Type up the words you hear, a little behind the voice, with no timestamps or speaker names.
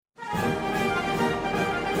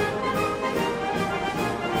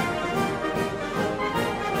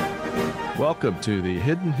Welcome to the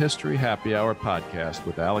Hidden History Happy Hour podcast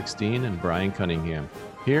with Alex Dean and Brian Cunningham.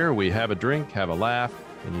 Here we have a drink, have a laugh,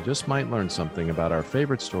 and you just might learn something about our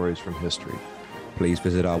favorite stories from history. Please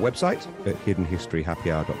visit our website at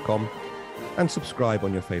hiddenhistoryhappyhour.com and subscribe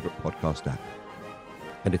on your favorite podcast app.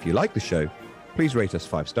 And if you like the show, please rate us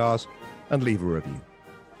 5 stars and leave a review.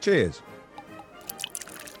 Cheers.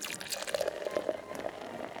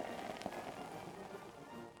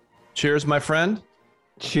 Cheers, my friend.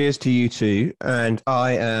 Cheers to you too. And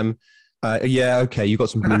I am, okay, you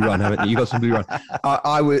got some Blue Run, haven't you? You got some Blue Run.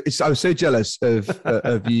 I was so jealous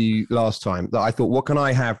of you last time that I thought, what can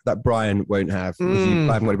I have that Brian won't have? I haven't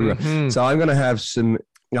got a Blue Run. So I'm going to have some.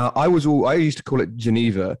 I used to call it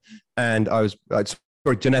Geneva, and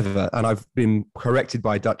Geneva, and I've been corrected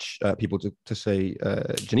by Dutch people to say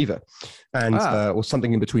Geneva, and or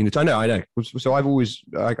something in between. I know. So I've always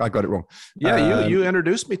I got it wrong. Yeah, you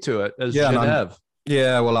introduced me to it as Geneva.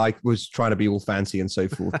 Yeah, well, I was trying to be all fancy and so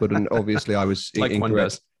forth, but obviously I was like incorrect. One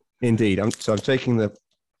does. Indeed. I'm taking the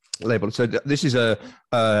label. So this is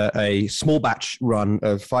a small batch run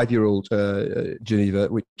of 5-year-old Geneva,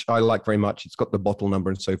 which I like very much. It's got the bottle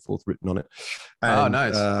number and so forth written on it. And,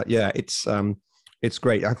 nice. It's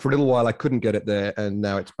great. For a little while, I couldn't get it there, and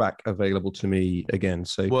now it's back available to me again.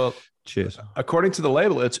 So, cheers. According to the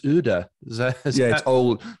label, it's Uda. It's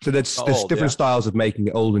old. So there's different styles of making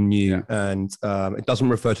it, old and new, and it doesn't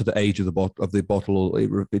refer to the age of the bottle.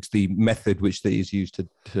 It's the method which they is used to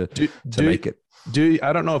make it.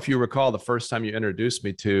 I don't know if you recall the first time you introduced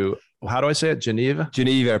me to, how do I say it? Geneva,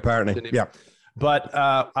 apparently. Geneva. Yeah. But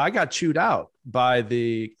I got chewed out by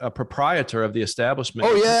the proprietor of the establishment.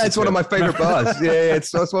 Oh, yeah, it's one of my favorite bars.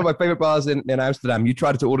 It's one of my favorite bars in Amsterdam. You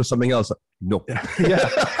tried to order something else. No. Yeah,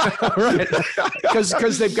 right.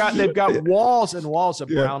 Because they've got walls and walls of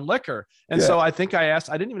brown liquor. And so I think I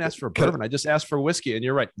didn't even ask for a bourbon. I just asked for whiskey. And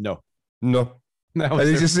you're right. No. And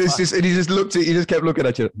he just kept looking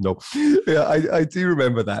at you. No. Yeah, I do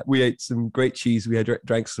remember that. We ate some great cheese. We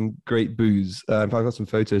drank some great booze. I've got some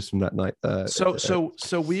photos from that night.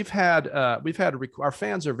 So we've had our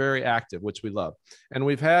fans are very active, which we love, and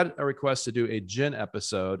we've had a request to do a gin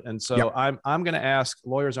episode. And so I'm going to ask.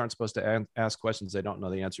 Lawyers aren't supposed to ask questions they don't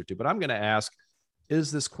know the answer to, but I'm going to ask, is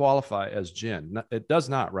this qualify as gin? It does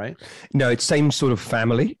not, right? No, it's same sort of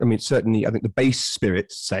family. I mean, certainly, I think the base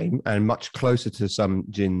spirit's same and much closer to some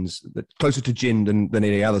gins, closer to gin than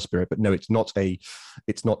any other spirit. But no, it's not a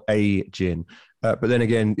gin. But then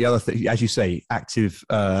again, the other thing, as you say, active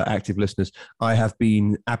listeners, I have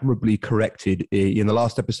been admirably corrected. In the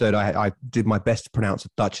last episode, I did my best to pronounce a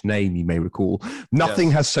Dutch name, you may recall. Nothing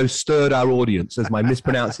has so stirred our audience as my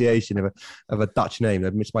mispronunciation of a Dutch name.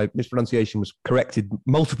 My mispronunciation was corrected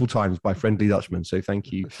multiple times by friendly Dutchmen, so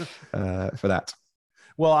thank you for that.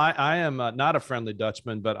 Well, I am not a friendly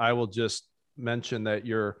Dutchman, but I will just mention that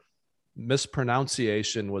your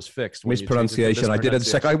mispronunciation was fixed. Mispronunciation. I did it a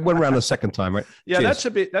second. I went around a second time, right? Yeah, Cheers.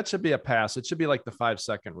 that should be a pass. It should be like the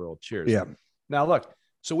 5-second rule. Cheers. Yeah. Now look,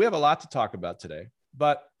 so we have a lot to talk about today,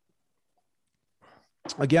 but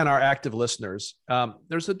again, our active listeners,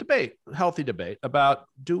 there's a healthy debate about,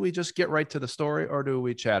 do we just get right to the story or do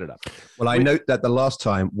we chat it up? Well, I note that the last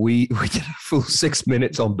time we did a full 6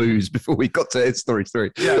 minutes on booze before we got to history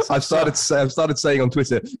story. Yes, I've started saying on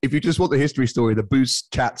Twitter, if you just want the history story, the booze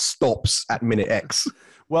chat stops at minute X.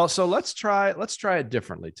 Well, so let's try it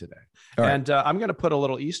differently today. Right. And I'm going to put a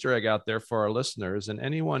little Easter egg out there for our listeners, and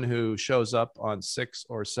anyone who shows up on 6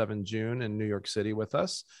 or 7 June in New York City with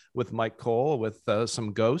us, with Mike Cole, with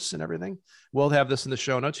some ghosts and everything. We'll have this in the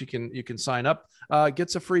show notes. You can sign up,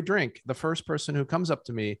 gets a free drink. The first person who comes up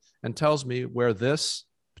to me and tells me where this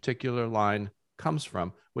particular line comes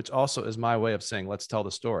from, which also is my way of saying, let's tell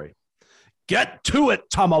the story. Get to it,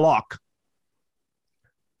 Tomahawk.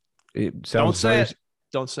 It sounds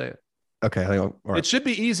Don't say it. Okay, hang on. All right. It should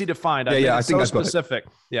be easy to find. I think it's so specific.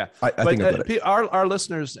 Yeah, I think I've got it. Our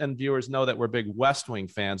listeners and viewers know that we're big West Wing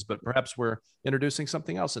fans, but perhaps we're introducing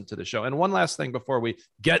something else into the show. And one last thing before we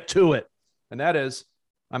get to it, and that is,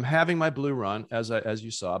 I'm having my Blue Run as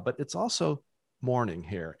you saw, but it's also morning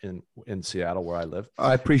here in Seattle where I live.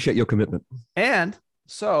 I appreciate your commitment. And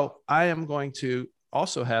so I am going to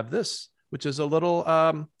also have this, which is a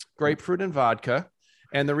little grapefruit and vodka.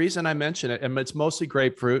 And the reason I mention it, and it's mostly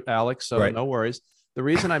grapefruit, Alex, so No worries. The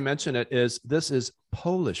reason I mention it is this is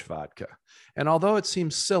Polish vodka. And although it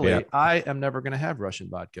seems silly, I am never going to have Russian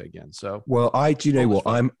vodka again. So, well, do you know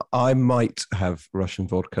what? I might have Russian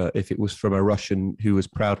vodka if it was from a Russian who was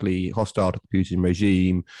proudly hostile to the Putin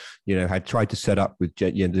regime, had tried to set up with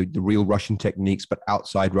the real Russian techniques, but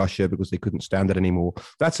outside Russia because they couldn't stand it anymore.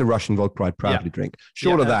 That's a Russian vodka I'd proudly drink.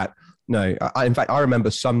 Short of that, No. In fact, I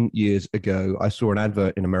remember some years ago, I saw an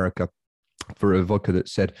advert in America for a vodka that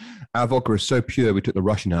said, "Our vodka is so pure, we took the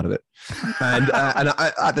Russian out of it." And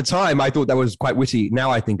at the time, I thought that was quite witty. Now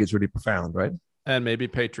I think it's really profound, right? And maybe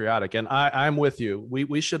patriotic. And I'm with you.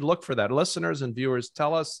 We should look for that. Listeners and viewers,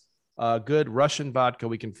 tell us a good Russian vodka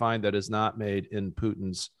we can find that is not made in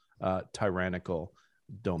Putin's tyrannical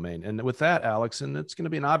domain. And with that, Alex, and it's going to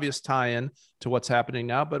be an obvious tie-in to what's happening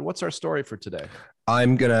now, but what's our story for today?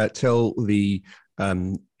 I'm going to tell the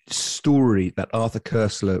story that Arthur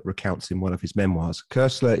Koestler recounts in one of his memoirs.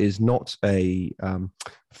 Koestler is not a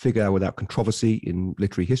figure without controversy in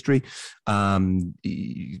literary history.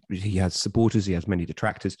 He has supporters, he has many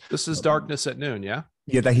detractors. This is Darkness at Noon, yeah?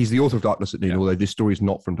 Yeah, he's the author of Darkness at Noon, although this story is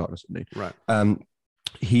not from Darkness at Noon. Right.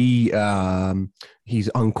 He's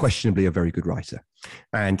unquestionably a very good writer,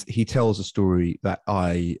 and he tells a story that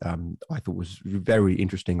I thought was very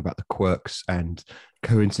interesting about the quirks and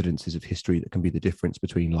coincidences of history that can be the difference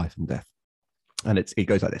between life and death. And it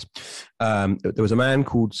goes like this. There was a man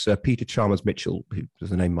called Sir Peter Chalmers Mitchell, who, as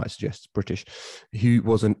the name might suggest, British, who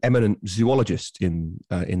was an eminent zoologist in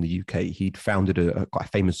the UK. He'd founded a quite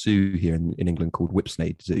famous zoo here in England called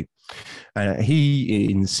Whipsnade Zoo. He,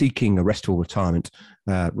 in seeking a restful retirement,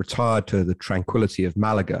 retired to the tranquility of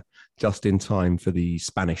Malaga just in time for the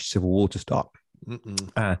Spanish Civil War to start.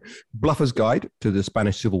 Bluffer's Guide to the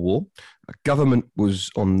Spanish Civil War. Government was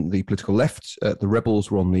on the political left. The rebels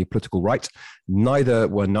were on the political right. Neither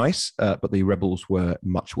were nice, but the rebels were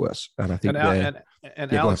much worse. And I think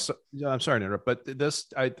Alex, I'm sorry to interrupt, but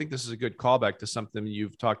I think this is a good callback to something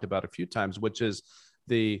you've talked about a few times, which is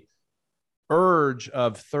the urge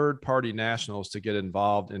of third-party nationals to get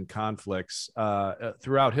involved in conflicts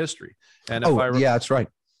throughout history. And that's right.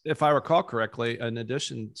 If I recall correctly, in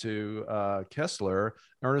addition to Koestler,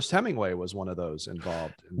 Ernest Hemingway was one of those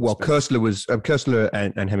involved. Well, Koestler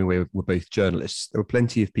and Hemingway were both journalists. There were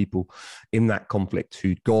plenty of people in that conflict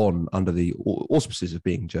who'd gone under the auspices of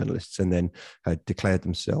being journalists and then had declared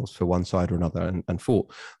themselves for one side or another and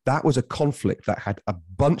fought. That was a conflict that had a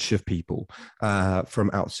bunch of people from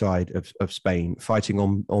outside of Spain fighting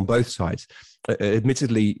on both sides.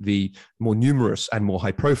 Admittedly, the more numerous and more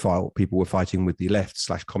high-profile people were fighting with the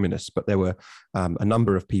left/communists, but there were a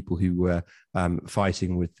number of people who were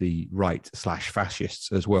fighting with the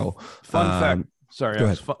right/fascists as well. Fun fact. Sorry, go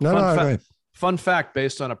ahead. Fun fact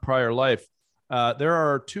based on a prior life. There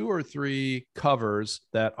are 2 or 3 covers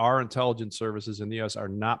that our intelligence services in the U.S. are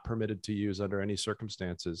not permitted to use under any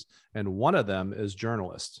circumstances, and one of them is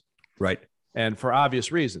journalists. Right. And for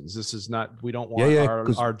obvious reasons, this is not, we don't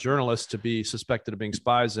want our journalists to be suspected of being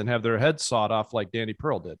spies and have their heads sawed off like Danny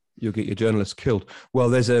Pearl did. You'll get your journalists killed. Well,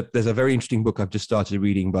 there's a very interesting book I've just started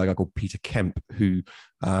reading by a guy called Peter Kemp, who,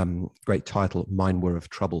 great title, Mine Were of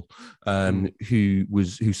Trouble, who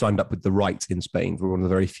signed up with the right in Spain. We're one of the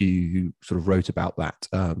very few who sort of wrote about that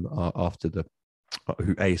after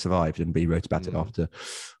who A, survived, and B, wrote about it after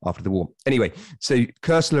the war. Anyway, so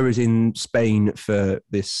Koestler is in Spain for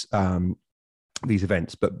this these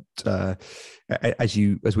events, but as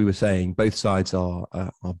we were saying, both sides are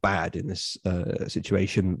bad in this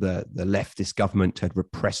situation. The leftist government had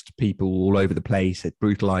repressed people all over the place, had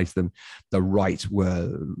brutalized them. The right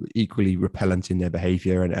were equally repellent in their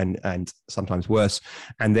behavior and sometimes worse.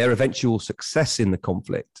 And their eventual success in the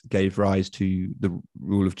conflict gave rise to the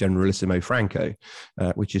rule of Generalissimo Franco,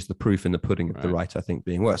 which is the proof in the pudding of the right, I think,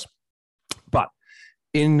 being worse. But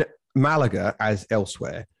in Malaga, as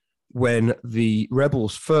elsewhere, when the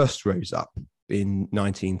rebels first rose up in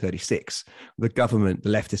 1936, the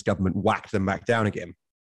leftist government whacked them back down again.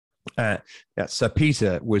 Sir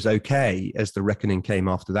Peter was okay as the reckoning came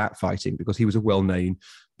after that fighting because he was a well-known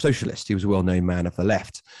socialist. He was a well-known man of the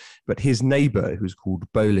left. But his neighbor, who's called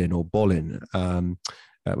Bolin,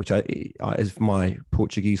 which as my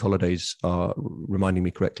Portuguese holidays are reminding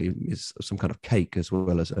me correctly, is some kind of cake as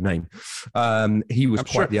well as a name. He was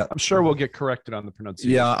I'm sure we'll get corrected on the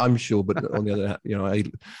pronunciation. Yeah, I'm sure. But on the other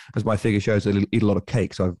hand, as my figure shows, I eat a lot of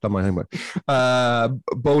cake, so I've done my homework.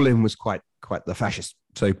 Bolin was quite the fascist.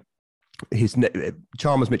 So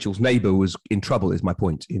Chalmers Mitchell's neighbor was in trouble, is my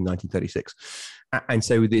point, in 1936. And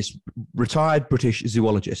so this retired British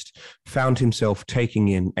zoologist found himself taking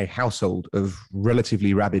in a household of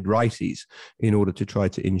relatively rabid righties in order to try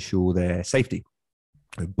to ensure their safety.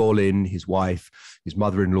 Bolin, his wife, his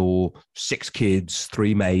mother-in-law, 6 kids,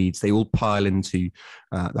 3 maids, they all pile into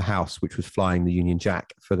the house, which was flying the Union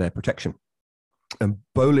Jack for their protection. And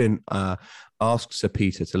Bolin asked Sir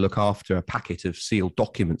Peter to look after a packet of sealed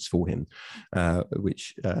documents for him,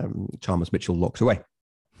 which Chalmers Mitchell locked away.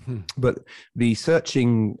 But the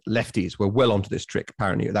searching lefties were well onto this trick.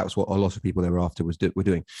 Apparently, that was what a lot of people they were after were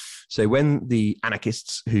doing. So when the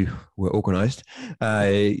anarchists, who were organised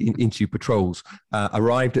into patrols,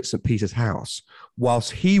 arrived at St. Peter's house,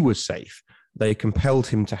 whilst he was safe, they compelled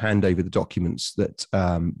him to hand over the documents that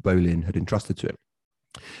Bolin had entrusted to him.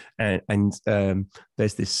 And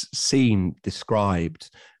there's this scene described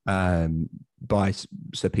by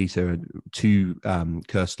Sir Peter to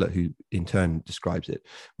Koestler, who in turn describes it,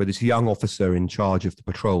 where this young officer in charge of the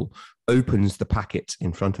patrol opens the packet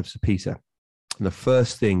in front of Sir Peter. And the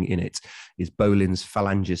first thing in it is Bolin's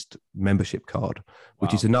Phalangist membership card,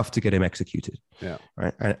 which is enough to get him executed. Yeah.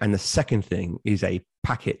 Right? And the second thing is a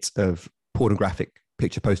packet of pornographic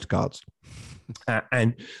picture postcards.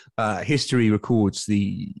 And history records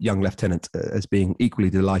the young lieutenant as being equally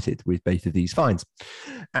delighted with both of these finds.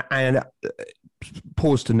 And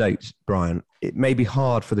pause to note, Brian, it may be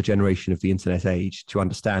hard for the generation of the internet age to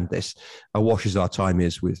understand this, awash as our time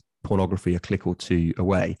is with pornography a click or two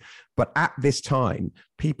away. But at this time,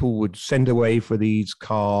 people would send away for these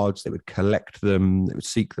cards, they would collect them, they would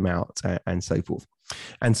seek them out, and so forth.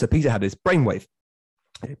 And so Peter had this brainwave.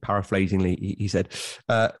 Paraphrasingly, he said,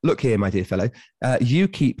 look here, my dear fellow, you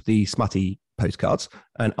keep the smutty postcards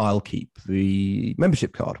and I'll keep the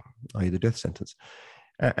membership card, i.e. the death sentence.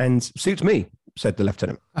 And suits me, said the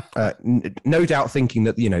lieutenant. No doubt thinking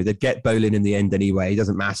that, they'd get Bolin in the end anyway, it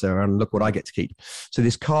doesn't matter, and look what I get to keep. So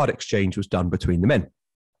this card exchange was done between the men.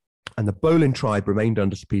 And the Bolin tribe remained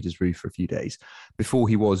under Sir Peter's roof for a few days before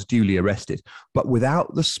he was duly arrested. But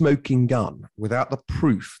without the smoking gun, without the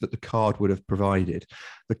proof that the card would have provided,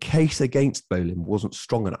 the case against Bolin wasn't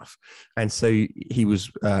strong enough. And so he was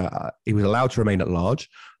allowed to remain at large.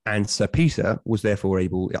 And Sir Peter was therefore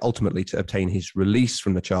able ultimately to obtain his release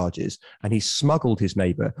from the charges. And he smuggled his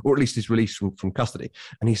neighbour, or at least his release from custody.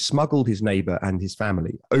 And he smuggled his neighbour and his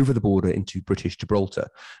family over the border into British Gibraltar,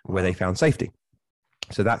 where they found safety.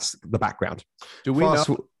 So that's the background. Do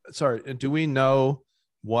we know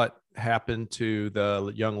what happened to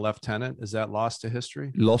the young lieutenant? Is that lost to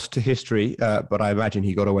history? Lost to history, but I imagine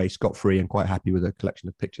he got away scot-free and quite happy with a collection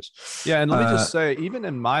of pictures. Yeah, and let me just say, even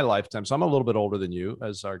in my lifetime, so I'm a little bit older than you,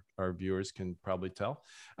 as our viewers can probably tell.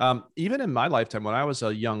 Even in my lifetime, when I was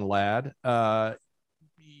a young lad,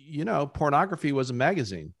 pornography was a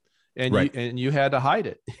magazine. And right. you had to hide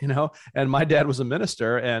it, and my dad was a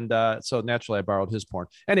minister. And so naturally I borrowed his porn.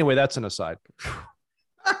 Anyway, that's an aside.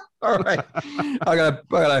 All right. I'm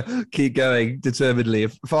gonna keep going determinedly.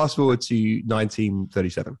 Fast forward to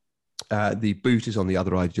 1937. The boot is on the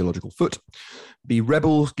other ideological foot. The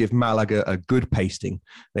rebels give Malaga a good pasting.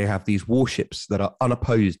 They have these warships that are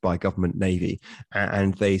unopposed by government navy,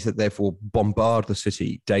 and they therefore bombard the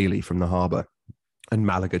city daily from the harbour, and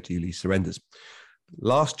Malaga duly surrenders.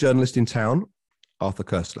 Last journalist in town, Arthur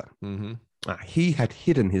Koestler. Mm-hmm. He had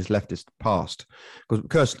hidden his leftist past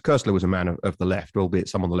because Koestler was a man of the left, albeit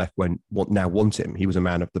some on the left now want him. He was a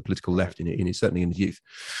man of the political left certainly in his youth.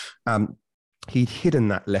 He'd hidden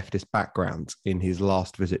that leftist background in his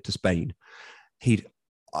last visit to Spain. He'd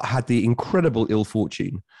had the incredible ill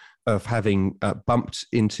fortune of having bumped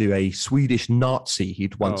into a Swedish Nazi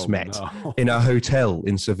he'd once met in a hotel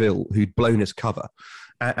in Seville who'd blown his cover.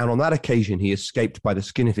 And on that occasion, he escaped by the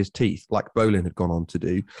skin of his teeth, like Bolin had gone on to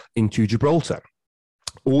do, into Gibraltar.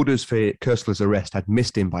 Orders for Koestler's arrest had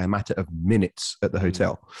missed him by a matter of minutes at the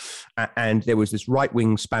hotel. And there was this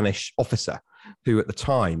right-wing Spanish officer who at the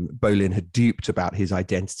time Bolin had duped about his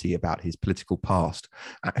identity, about his political past,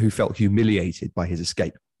 who felt humiliated by his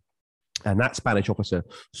escape. And that Spanish officer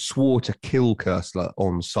swore to kill Koestler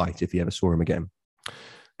on sight if he ever saw him again.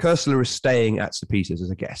 Koestler is staying at Sir Peter's as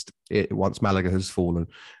a guest once Malaga has fallen,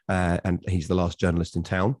 and he's the last journalist in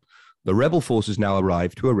town. The rebel forces now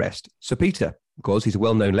arrive to arrest Sir Peter because he's a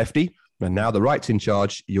well-known lefty, and now the right's in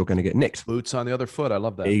charge, you're going to get nicked. Boots on the other foot. I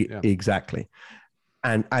love that. Exactly.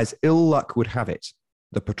 And as ill luck would have it,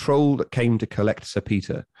 the patrol that came to collect Sir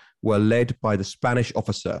Peter were led by the Spanish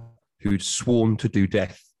officer who'd sworn to do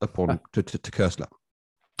death to Koestler.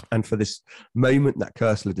 And for this moment that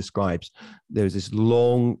Koestler describes, there was this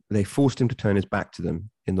they forced him to turn his back to them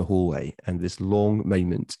in the hallway. And this long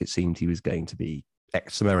moment, it seemed he was going to be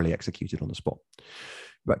summarily executed on the spot.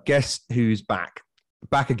 But guess who's back?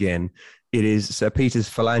 Back again. It is Sir Peter's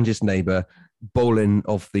Phalangist neighbour, Bolin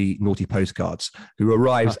of the naughty postcards, who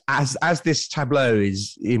arrives as this tableau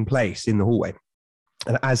is in place in the hallway.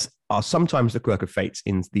 And as are sometimes the quirk of fate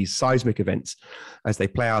in these seismic events, as they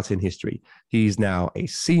play out in history, he's now a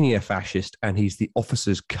senior fascist and he's the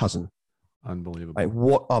officer's cousin. Unbelievable. Like,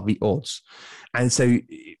 what are the odds? And so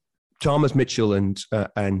Chalmers Mitchell and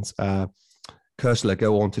Koestler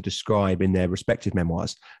go on to describe in their respective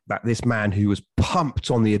memoirs that this man who was pumped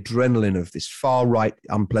on the adrenaline of this far-right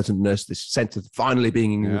unpleasantness, this sense of finally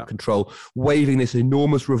being in control, waving this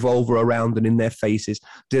enormous revolver around and in their faces,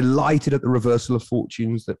 delighted at the reversal of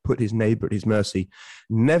fortunes that put his neighbor at his mercy.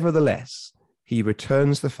 Nevertheless, he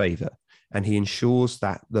returns the favor and he ensures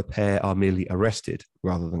that the pair are merely arrested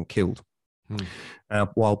rather than killed.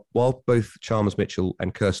 While both Chalmers Mitchell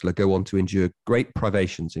and Koestler go on to endure great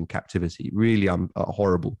privations in captivity, really a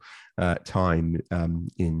horrible time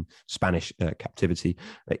in Spanish captivity,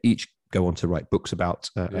 each go on to write books about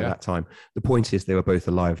at that time. The point is they were both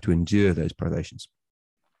alive to endure those privations.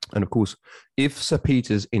 And of course, if Sir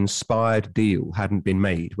Peter's inspired deal hadn't been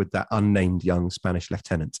made with that unnamed young Spanish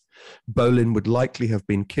lieutenant, Boleyn would likely have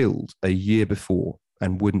been killed a year before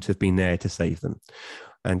and wouldn't have been there to save them.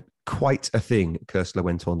 And quite a thing, Koestler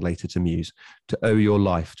went on later to muse, to owe your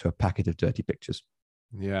life to a packet of dirty pictures.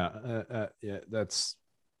 That's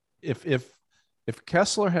if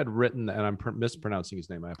Kessler had written, and I'm mispronouncing his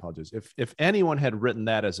name, I apologize. If anyone had written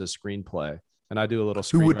that as a screenplay, and I do a little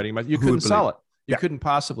screenwriting, you couldn't sell it. You couldn't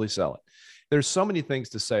possibly sell it. There's so many things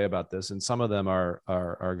to say about this, and some of them are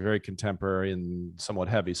very contemporary and somewhat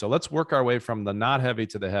heavy. So let's work our way from the not heavy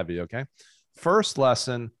to the heavy. Okay. First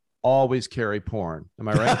lesson: always carry porn. Am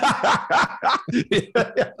I right?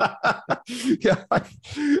 Yeah.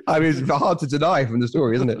 I mean, it's hard to deny from the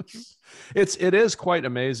story, isn't it? It is quite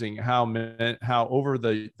amazing how over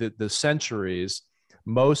the centuries,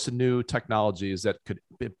 most new technologies that could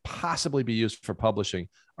possibly be used for publishing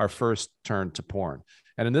are first turned to porn.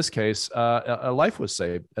 And in this case, a life was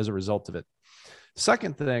saved as a result of it.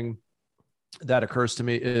 Second thing that occurs to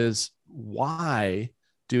me is, why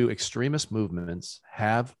do extremist movements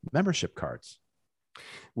have membership cards?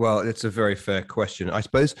 Well, it's a very fair question. I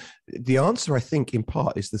suppose the answer, I think, in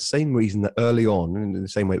part is the same reason that early on, in the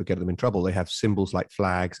same way it would get them in trouble, they have symbols like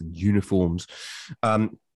flags and uniforms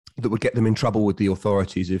that would get them in trouble with the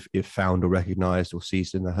authorities if found or recognized or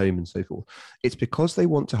seized in their home and so forth. It's because they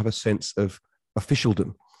want to have a sense of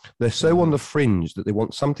officialdom. They're so on the fringe that they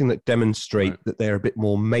want something that demonstrate that they're a bit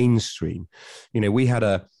more mainstream. You know, we had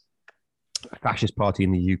a fascist party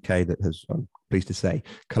in the UK that has, I'm pleased to say,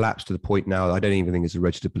 collapsed to the point now I don't even think it's a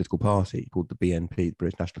registered political party, called the BNP, the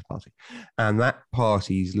British Nationalist Party. And that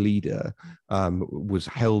party's leader was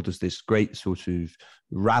held as this great sort of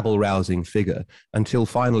rabble-rousing figure until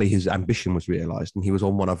finally his ambition was realized, and he was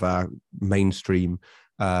on one of our mainstream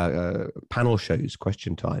panel shows,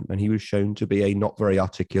 Question Time, and he was shown to be a not very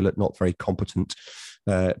articulate, not very competent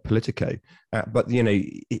politico. But you know,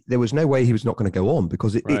 there was no way he was not going to go on,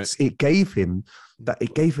 because it gave him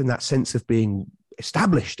that sense of being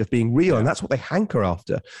established, of being real, and that's what they hanker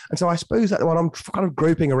after. And so I suppose that what I'm kind of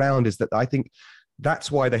groping around is that I think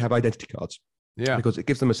that's why they have identity cards. Yeah, because it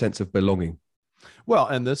gives them a sense of belonging. Well,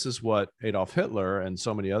 and this is what Adolf Hitler and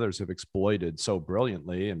so many others have exploited so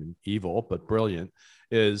brilliantly, and evil but brilliant,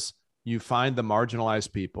 is you find the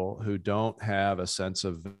marginalized people who don't have a sense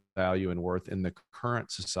of value and worth in the current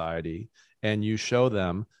society, and you show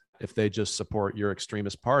them, if they just support your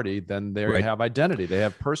extremist party, then they have identity, they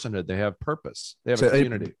have personhood, they have purpose, they have a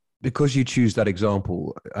community. Because you choose that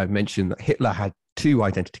example, I mentioned that Hitler had two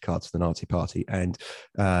identity cards for the Nazi Party, and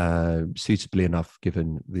suitably enough,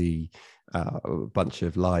 given the bunch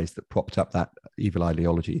of lies that propped up that evil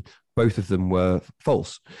ideology, both of them were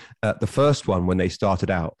false. The first one, when they started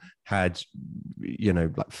out, had, you know,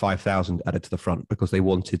 like 5,000 added to the front because they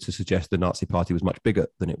wanted to suggest the Nazi Party was much bigger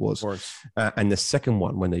than it was. And the second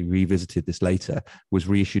one, when they revisited this later, was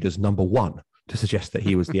reissued as number one to suggest that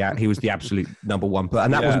he was the absolute number one.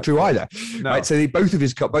 And that wasn't true either. No. Right? So both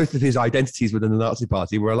of his identities within the Nazi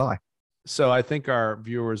Party were a lie. So I think our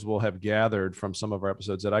viewers will have gathered from some of our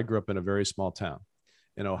episodes that I grew up in a very small town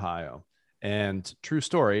in Ohio. And true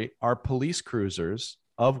story, our police cruisers,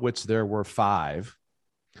 of which there were 5,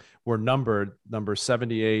 were numbered number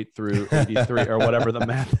 78 through 83 or whatever the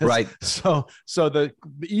math is. Right. So the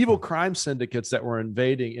evil crime syndicates that were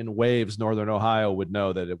invading in waves northern Ohio would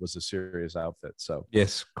know that it was a serious outfit. So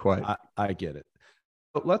yes, quite. I get it.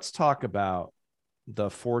 But let's talk about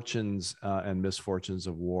the fortunes and misfortunes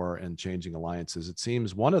of war and changing alliances. It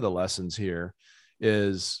seems one of the lessons here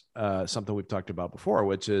is something we've talked about before,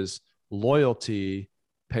 which is loyalty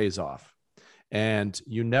pays off. And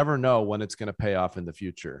you never know when it's going to pay off in the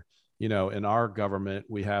future. You know, in our government,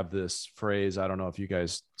 we have this phrase, I don't know if you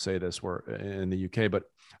guys say this where in the UK, but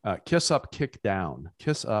kiss up, kick down,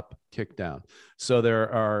 kiss up, kick down. So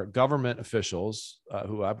there are government officials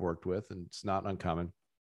who I've worked with, and it's not uncommon,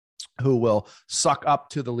 who will suck up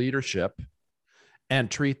to the leadership and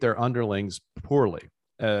treat their underlings poorly.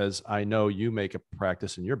 as I know you make a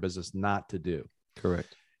practice in your business not to do.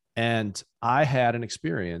 Correct. And I had an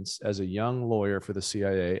experience as a young lawyer for the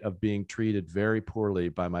CIA of being treated very poorly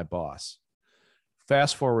by my boss.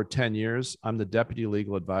 Fast forward 10 years, I'm the deputy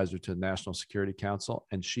legal advisor to the National Security Council,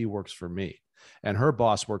 and she works for me. And her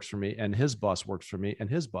boss works for me, and his boss works for me, and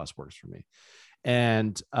his boss works for me.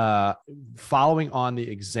 And following on the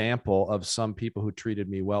example of some people who treated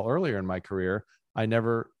me well earlier in my career, I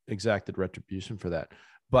never exacted retribution for that.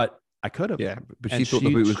 But I could have. Yeah, but she thought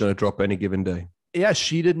the boot was going to drop any given day. Yeah,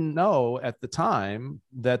 she didn't know at the time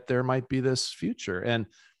that there might be this future. And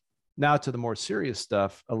now to the more serious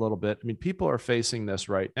stuff a little bit. I mean, people are facing this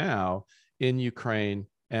right now in Ukraine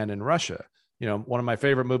and in Russia. You know, one of my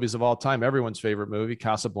favorite movies of all time, everyone's favorite movie,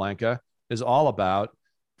 Casablanca, is all about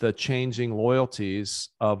the changing loyalties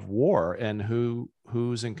of war and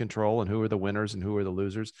who's in control and who are the winners and who are the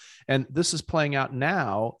losers. And this is playing out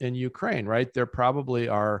now in Ukraine, right? There probably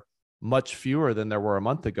are much fewer than there were a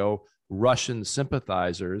month ago Russian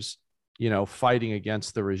sympathizers, you know, fighting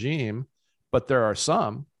against the regime, but there are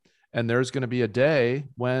some. And there's going to be a day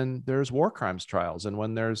when there's war crimes trials and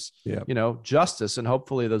when there's, you know, justice. And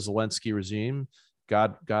hopefully the Zelensky regime,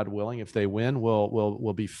 God willing, if they win,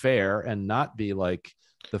 will be fair and not be like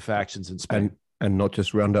the factions in Spain. And not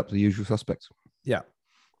just round up the usual suspects. Yeah.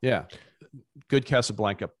 Yeah. Good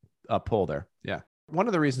Casablanca pull there. Yeah. One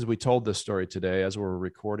of the reasons we told this story today, as we're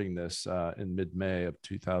recording this in mid-May of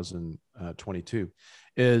 2022,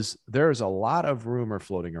 is there's a lot of rumor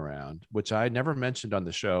floating around, which I never mentioned on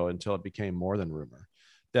the show until it became more than rumor,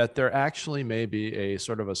 that there actually may be a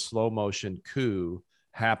sort of a slow motion coup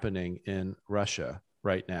happening in Russia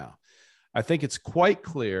right now. I think it's quite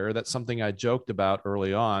clear that something I joked about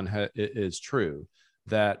early on is true,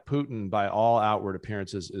 that Putin, by all outward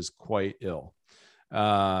appearances, is quite ill.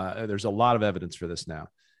 There's a lot of evidence for this now.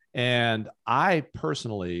 And I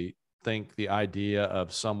personally think the idea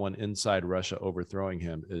of someone inside Russia overthrowing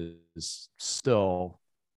him is still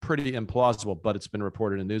pretty implausible, but it's been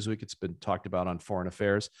reported in Newsweek. It's been talked about on Foreign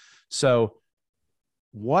Affairs. So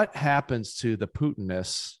what happens to the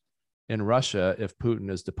Putinists in Russia if Putin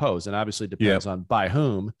is deposed? And obviously depends on by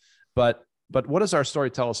whom, but what does our story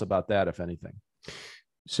tell us about that, if anything?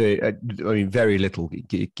 So, I mean, very little,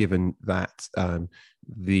 given that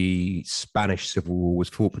the Spanish Civil War was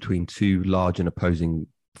fought between two large and opposing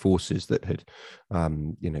forces that had,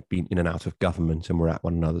 been in and out of government and were at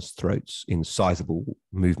one another's throats in sizable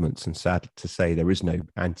movements. And sad to say, there is no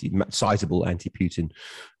sizable anti-Putin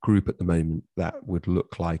group at the moment that would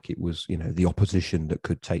look like it was, the opposition that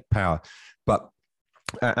could take power. But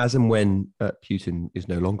as and when Putin is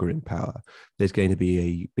no longer in power, there's going to be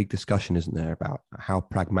a big discussion, isn't there, about how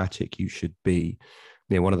pragmatic you should be.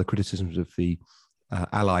 One of the criticisms of the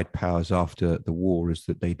Allied powers after the war is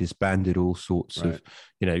that they disbanded all sorts of,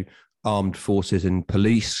 armed forces and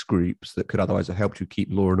police groups that could otherwise have helped you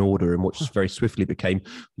keep law and order, and which very swiftly became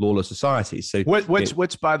lawless societies. So,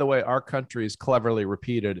 which, by the way, our country's cleverly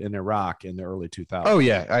repeated in Iraq in the early 2000s. Oh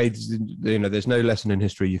yeah, there's no lesson in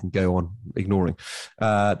history you can go on ignoring,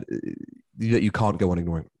 that you can't go on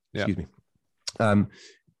ignoring. Excuse me.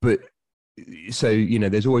 But so,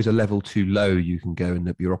 there's always a level too low you can go in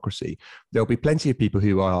the bureaucracy. There'll be plenty of people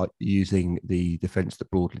who are using the defense that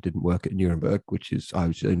broadly didn't work at Nuremberg, which is I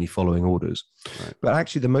was only following orders. Right. But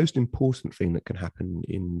actually, the most important thing that can happen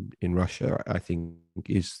in Russia, I think,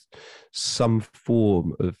 is some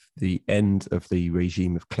form of the end of the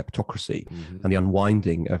regime of kleptocracy and the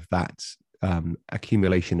unwinding of that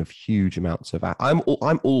accumulation of huge amounts of. I'm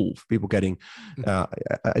all for people getting.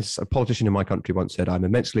 As a politician in my country once said, I'm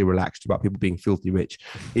immensely relaxed about people being filthy rich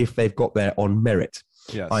if they've got there on merit.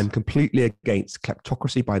 Yes. I'm completely against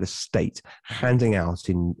kleptocracy by the state handing out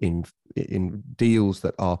in deals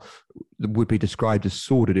that would be described as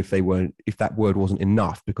sordid if that word wasn't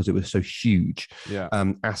enough, because it was so huge.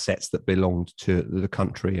 Assets that belonged to the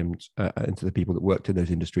country and to the people that worked in those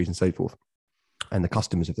industries and so forth, and the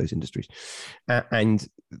customers of those industries. And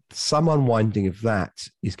some unwinding of that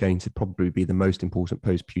is going to probably be the most important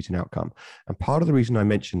post-Putin outcome. And part of the reason I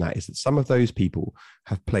mention that is that some of those people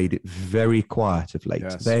have played it very quiet of late.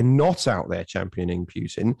 Yes. They're not out there championing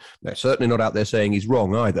Putin. They're certainly not out there saying he's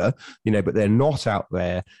wrong either, but they're not out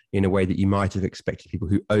there in a way that you might have expected people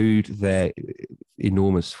who owed their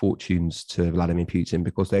enormous fortunes to Vladimir Putin,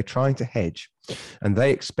 because they're trying to hedge. And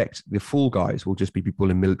they expect the fall guys will just be people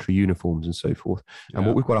in military uniforms and so forth. And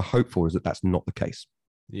what we've got to hope for is that that's not the case.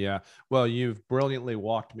 Yeah. Well, you've brilliantly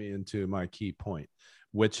walked me into my key point,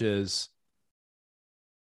 which is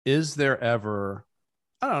there ever,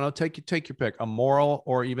 I don't know, take your pick, a moral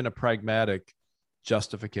or even a pragmatic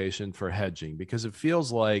justification for hedging? Because it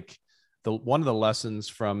feels like one of the lessons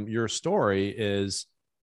from your story is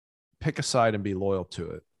pick a side and be loyal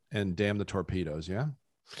to it, and damn the torpedoes. Yeah.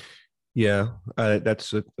 Yeah,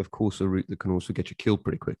 that's of course a route that can also get you killed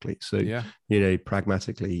pretty quickly. So, yeah,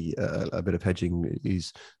 pragmatically, a bit of hedging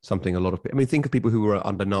is something a lot of. I mean, think of people who were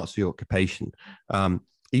under Nazi occupation.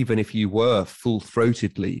 Even if you were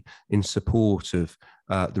full-throatedly in support of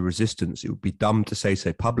the resistance, it would be dumb to say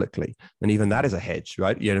so publicly, and even that is a hedge,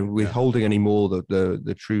 right? Withholding any more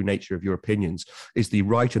the true nature of your opinions is the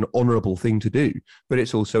right and honourable thing to do, but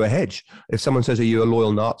it's also a hedge. If someone says, "Are you a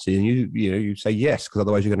loyal Nazi?" and you say yes, because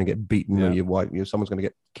otherwise you're going to get beaten, or your wife, someone's going to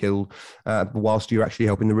get killed, whilst you're actually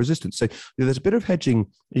helping the resistance. So there's a bit of hedging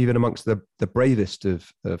even amongst the bravest of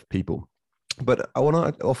people. But I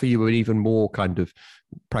want to offer you an even more kind of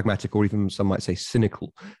pragmatic, or even some might say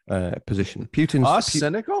cynical position.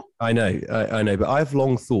 Cynical? I know, but I've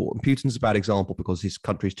long thought, and Putin's a bad example because his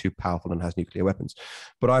country is too powerful and has nuclear weapons.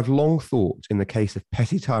 But I've long thought, in the case of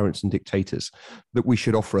petty tyrants and dictators, that we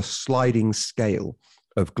should offer a sliding scale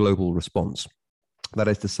of global response. That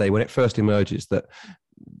is to say, when it first emerges that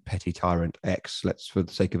petty tyrant X, let's for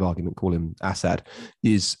the sake of argument call him Assad,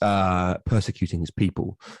 is persecuting his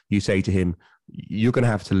people, you say to him, you're going to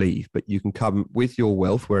have to leave, but you can come with your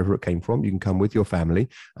wealth wherever it came from. You can come with your family,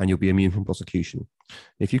 and you'll be immune from prosecution.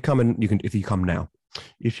 If you come if you come now.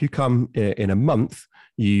 If you come in a month,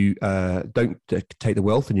 you don't take the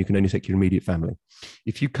wealth, and you can only take your immediate family.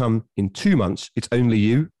 If you come in 2 months, it's only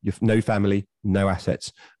you. You've no family, no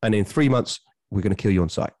assets, and in 3 months, we're going to kill you on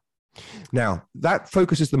sight. Now, that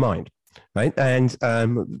focuses the mind, right? And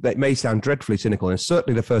that may sound dreadfully cynical, and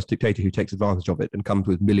certainly the first dictator who takes advantage of it and comes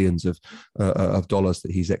with millions of dollars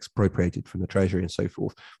that he's expropriated from the treasury and so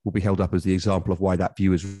forth will be held up as the example of why that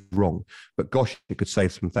view is wrong. But gosh, it could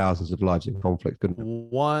save some thousands of lives in conflict, couldn't it?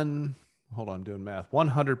 Hold on, I'm doing math.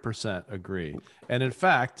 100% agree. And in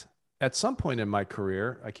fact, at some point in my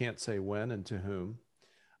career, I can't say when and to whom,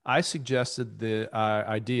 I suggested the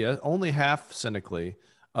idea, only half cynically,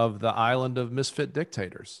 of the island of misfit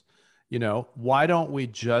dictators. Why don't we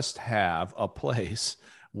just have a place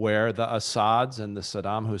where the Assads and the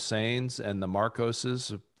Saddam Husseins and the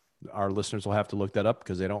Marcoses, our listeners will have to look that up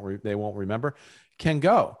because they won't remember, can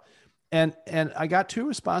go. And I got two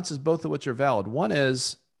responses, both of which are valid. One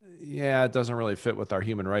is, yeah, it doesn't really fit with our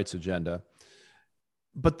human rights agenda.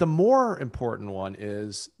 But the more important one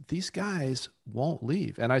is these guys won't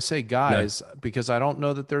leave. And I say guys because I don't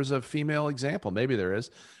know that there's a female example. Maybe there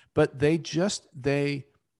is, but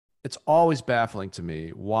it's always baffling to me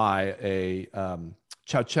why a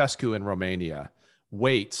Ceausescu in Romania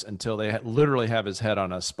waits until they literally have his head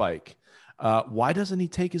on a spike. Why doesn't he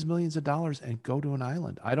take his millions of dollars and go to an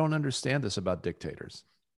island? I don't understand this about dictators.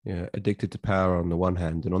 Yeah, addicted to power on the one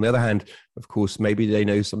hand. And on the other hand, of course, maybe they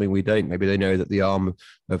know something we don't. Maybe they know that the arm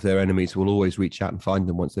of their enemies will always reach out and find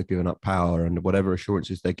them once they've given up power. And whatever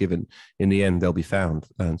assurances they're given, in the end, they'll be found.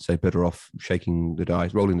 And so better off shaking the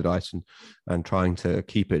dice, rolling the dice and trying to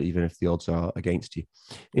keep it, even if the odds are against you.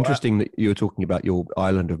 Interesting that you were talking about your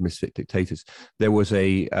island of misfit dictators. There was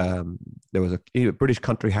a British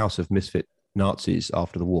country house of misfit Nazis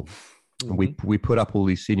after the war. And we put up all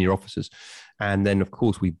these senior officers. And then, of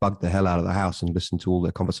course, we bugged the hell out of the house and listened to all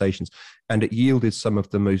their conversations. And it yielded some of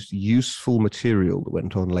the most useful material that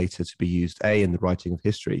went on later to be used, in the writing of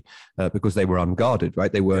history, because they were unguarded,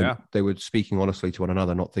 right? They were speaking honestly to one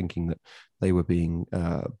another, not thinking that they were being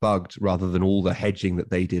bugged, rather than all the hedging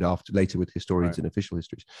that they did later with historians and official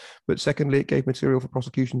histories. But secondly, it gave material for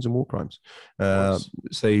prosecutions and war crimes.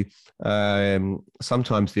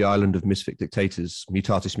 Sometimes the island of misfit dictators,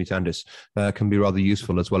 mutatis mutandis, can be rather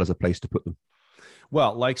useful as well as a place to put them.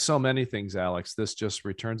 Well, like so many things, Alex, this just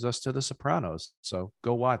returns us to The Sopranos. So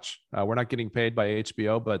go watch. We're not getting paid by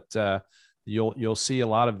HBO, but you'll see a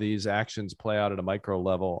lot of these actions play out at a micro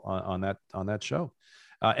level on that show.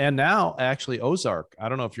 And now, actually, Ozark. I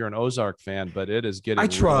don't know if you're an Ozark fan, but it is getting. I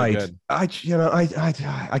tried. Really good.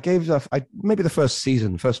 I gave maybe the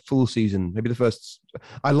first full season. Maybe the first.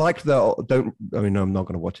 I liked I'm not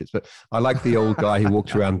going to watch it, but I liked the old guy who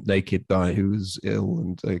walked around naked, guy who was ill,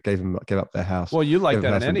 and gave up their house. Well, you like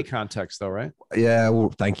that in any context, though, right? Yeah.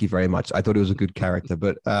 Well, thank you very much. I thought it was a good character,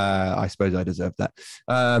 but I suppose I deserved that.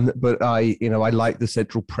 But I like the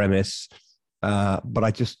central premise. But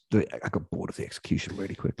I got bored of the execution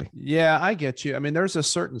really quickly. Yeah, I get you. I mean, there's a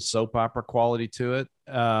certain soap opera quality to it.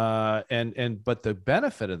 But the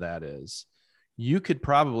benefit of that is you could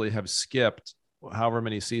probably have skipped however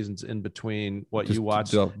many seasons in between what you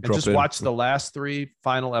watched and just watch the last 3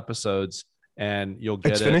 final episodes and you'll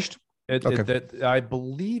get it. Finished? I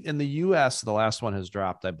believe in the US, the last one has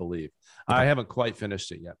dropped, I believe. Okay. I haven't quite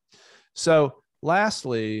finished it yet. So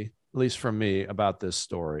lastly, at least from me, about this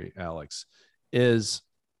story, Alex, is,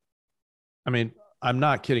 I mean, I'm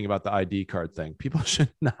not kidding about the ID card thing. People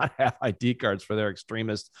should not have ID cards for their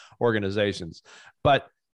extremist organizations. But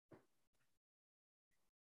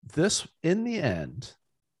this, in the end,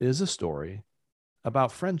 is a story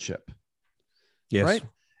about friendship. Yes. Right.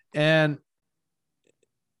 And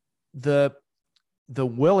the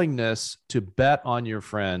willingness to bet on your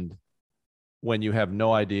friend when you have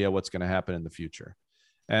no idea what's going to happen in the future.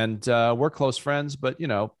 And we're close friends, but, you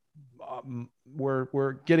know,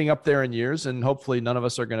 we're getting up there in years, and hopefully none of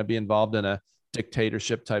us are going to be involved in a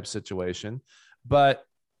dictatorship type situation. But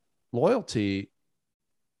loyalty,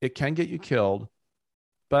 it can get you killed.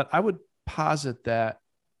 But I would posit that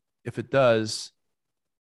if it does,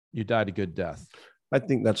 you died a good death. I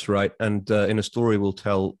think that's right. And in a story we'll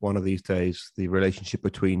tell one of these days, the relationship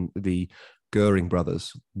between the Goering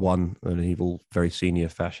brothers, one an evil, very senior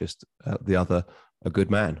fascist, the other a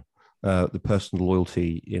good man. The personal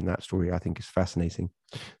loyalty in that story, I think, is fascinating.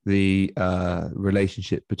 The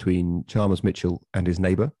relationship between Chalmers Mitchell and his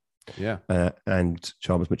neighbor, and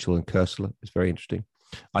Chalmers Mitchell and Koestler is very interesting.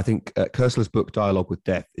 I think Koestler's book Dialogue with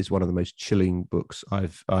Death is one of the most chilling books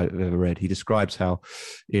I've ever read. He describes how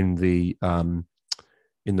in the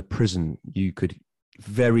prison you could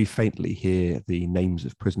very faintly hear the names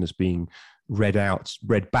of prisoners being read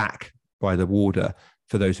back by the warder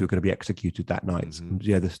for those who were going to be executed that night. Mm-hmm.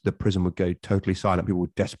 Yeah, the prison would go totally silent. People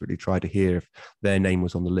would desperately try to hear if their name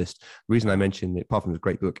was on the list. The reason I mentioned it, apart from the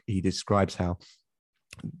great book, he describes how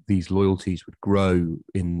these loyalties would grow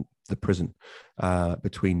in the prison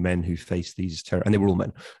between men who face these and they were all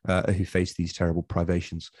men who face these terrible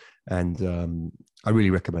privations. And I really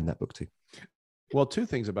recommend that book too. Well, two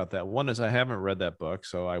things about that. One is I haven't read that book,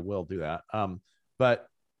 so I will do that. But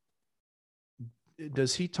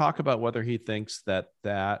does he talk about whether he thinks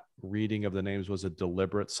that reading of the names was a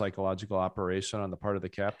deliberate psychological operation on the part of the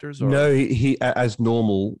captors? Or? No, he as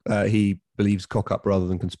normal, he believes cock up rather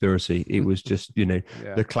than conspiracy. It was just,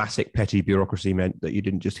 the classic petty bureaucracy meant that you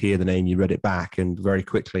didn't just hear the name, you read it back, and very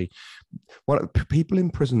quickly. People in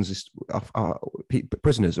prisons,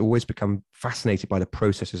 prisoners always become fascinated by the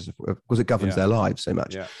processes because it governs their lives so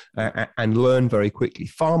much, and learn very quickly,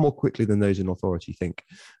 far more quickly than those in authority think.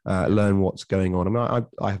 Learn what's going on. I mean,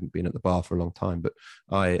 I haven't been at the bar for a long time, but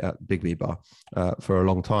at Big B Bar for a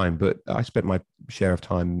long time. But I spent my share of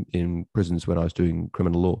time in prisons when I was doing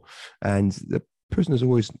criminal law, and the prisoners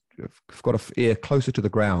always have got an ear closer to the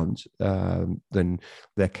ground than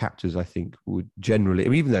their captors, I think, would generally,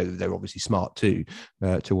 even though they're obviously smart too,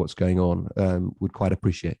 to what's going on, would quite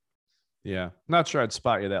appreciate. Yeah, not sure I'd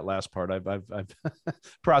spot you that last part. I've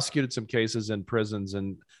prosecuted some cases in prisons,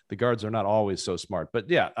 and the guards are not always so smart. But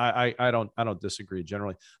yeah, I don't disagree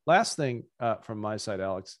generally. Last thing from my side,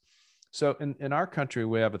 Alex. So in our country,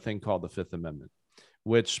 we have a thing called the Fifth Amendment,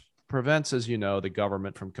 which prevents, as you know, the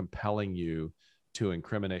government from compelling you to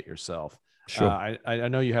incriminate yourself. Sure. I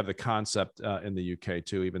know you have the concept in the UK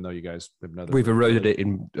too, even though you guys have never. We've eroded it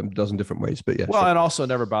in a dozen different ways, but yeah. Well, and also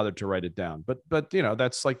never bothered to write it down. But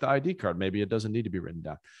that's like the ID card. Maybe it doesn't need to be written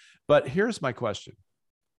down. But here's my question: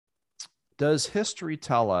 does history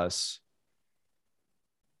tell us?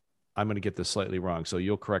 I'm going to get this slightly wrong, so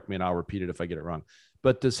you'll correct me and I'll repeat it if I get it wrong.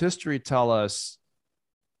 But does history tell us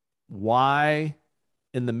why,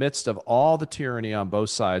 in the midst of all the tyranny on both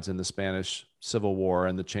sides in the Spanish Civil War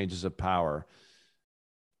and the changes of power,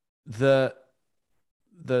 the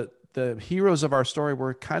heroes of our story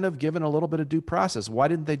were kind of given a little bit of due process? Why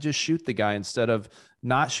didn't they just shoot the guy instead of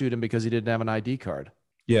not shoot him because he didn't have an ID card?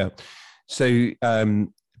 Yeah. So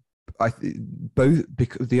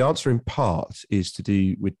because the answer in part is to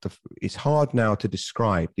do with it's hard now to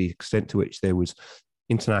describe the extent to which there was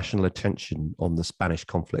international attention on the Spanish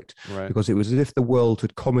conflict, right? Because it was as if the world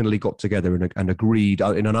had commonly got together and agreed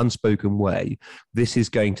in an unspoken way, this is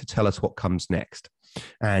going to tell us what comes next.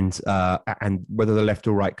 And whether the left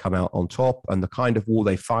or right come out on top, and the kind of war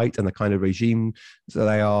they fight and the kind of regime that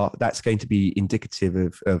they are, that's going to be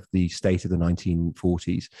indicative of the state of the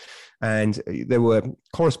 1940s. And there were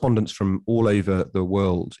correspondents from all over the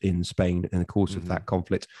world in Spain in the course of that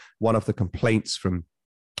conflict. One of the complaints from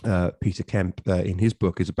Peter Kemp in his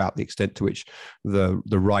book is about the extent to which the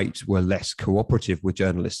right were less cooperative with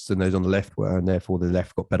journalists than those on the left were, and therefore the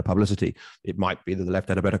left got better publicity. It might be that the left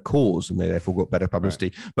had a better cause and they therefore got better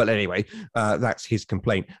publicity. Right. But anyway, that's his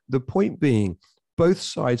complaint. The point being, both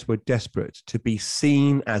sides were desperate to be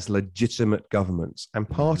seen as legitimate governments, and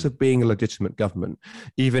part of being a legitimate government,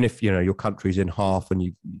 even if your country's in half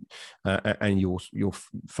and you're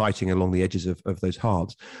fighting along the edges of those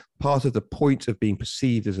halves, part of the point of being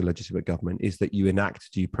perceived as a legitimate government is that you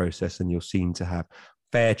enact due process and you're seen to have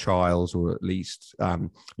fair trials, or at least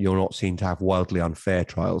you're not seen to have wildly unfair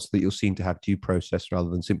trials, that you're seen to have due process rather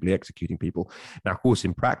than simply executing people. Now, of course,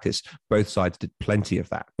 in practice, both sides did plenty of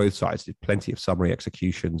that. Both sides did plenty of summary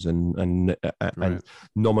executions and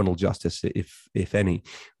nominal justice, if any.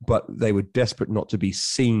 But they were desperate not to be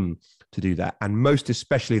seen to do that, and most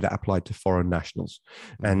especially that applied to foreign nationals.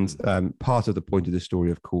 And part of the point of this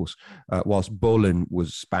story, of course, whilst Bolin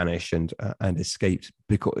was Spanish and escaped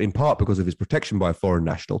in part because of his protection by a foreign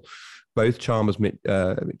national, both Chalmers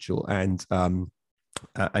Mitchell and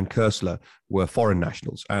Koestler were foreign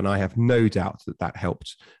nationals, and I have no doubt that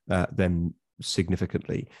helped them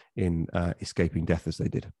significantly in escaping death as they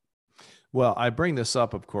did. Well, I bring this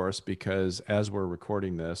up, of course, because as we're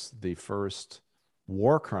recording this, the first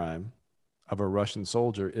war crime of a Russian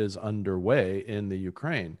soldier is underway in the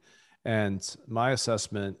Ukraine. And my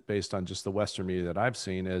assessment, based on just the Western media that I've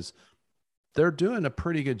seen, is they're doing a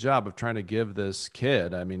pretty good job of trying to give this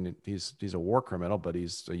kid, I mean, he's a war criminal, but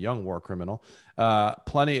he's a young war criminal,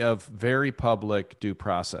 plenty of very public due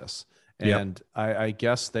process. And I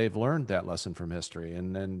guess they've learned that lesson from history,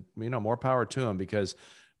 and more power to them, because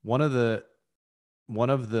one of the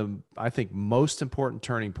I think most important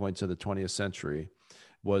turning points of the 20th century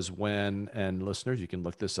was when, and listeners, you can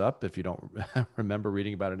look this up if you don't remember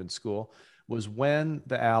reading about it in school, was when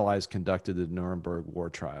the Allies conducted the Nuremberg war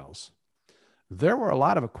trials. There were a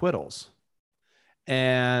lot of acquittals.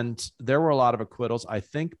 And there were a lot of acquittals, I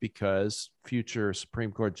think, because future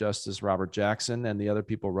Supreme Court Justice Robert Jackson and the other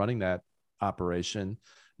people running that operation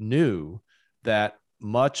knew that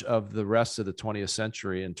much of the rest of the 20th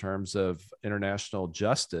century in terms of international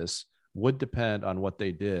justice would depend on what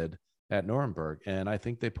they did at Nuremberg. And I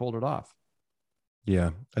think they pulled it off. Yeah,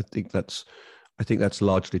 I think that's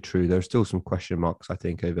largely true. There are still some question marks, I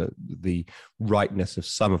think, over the rightness of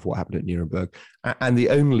some of what happened at Nuremberg. And the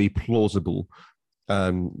only plausible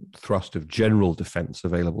thrust of general defense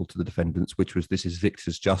available to the defendants, which was "this is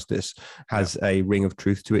Victor's justice," has a ring of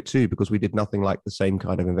truth to it too, because we did nothing like the same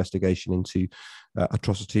kind of investigation into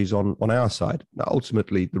atrocities on our side. Now,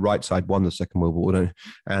 ultimately, the right side won the Second World War,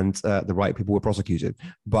 and the right people were prosecuted.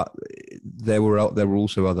 But there were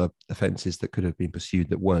also other offences that could have been pursued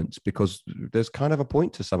that weren't, because there's kind of a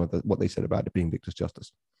point to some of what they said about it being Victor's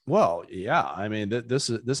justice. Well, yeah, I mean,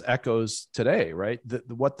 this echoes today, right?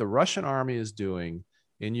 What the Russian army is doing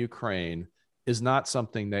in Ukraine is not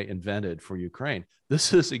something they invented for Ukraine.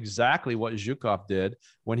 This is exactly what Zhukov did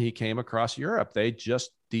when he came across Europe. They just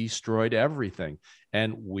destroyed everything,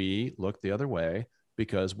 and we looked the other way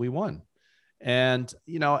because we won. And,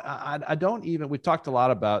 I don't even, we talked a lot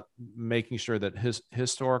about making sure that his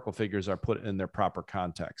historical figures are put in their proper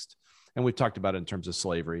context. And we've talked about it in terms of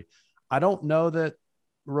slavery. I don't know that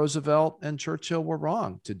Roosevelt and Churchill were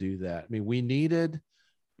wrong to do that. I mean, we needed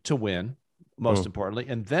to win, most importantly,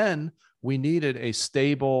 and then we needed a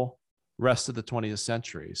stable rest of the 20th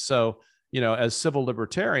century. So, as civil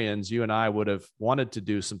libertarians, you and I would have wanted to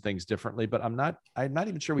do some things differently, but I'm not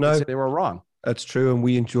even sure we can say they were wrong. That's true. And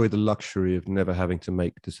we enjoy the luxury of never having to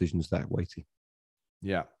make decisions that weighty.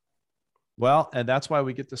 Yeah. Well, and that's why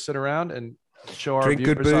we get to sit around and show our Drink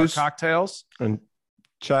viewers our cocktails and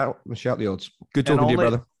shout the odds. Good talking to you,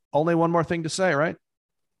 brother. Only one more thing to say, right?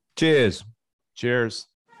 Cheers. Cheers.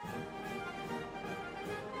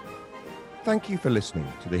 Thank you for listening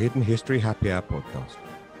to the Hidden History Happy Hour podcast.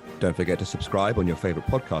 Don't forget to subscribe on your favorite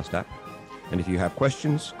podcast app. And if you have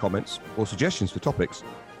questions, comments, or suggestions for topics,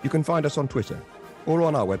 you can find us on Twitter or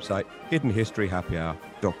on our website,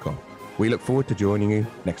 hiddenhistoryhappyhour.com. We look forward to joining you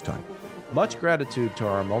next time. Much gratitude to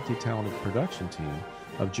our multi-talented production team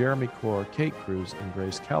of Jeremy Core, Kate Cruz, and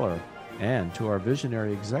Grace Keller, and to our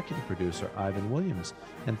visionary executive producer, Ivan Williams.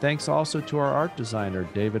 And thanks also to our art designer,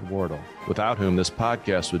 David Wardle, without whom this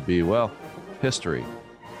podcast would be, well, history.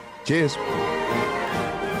 Cheers.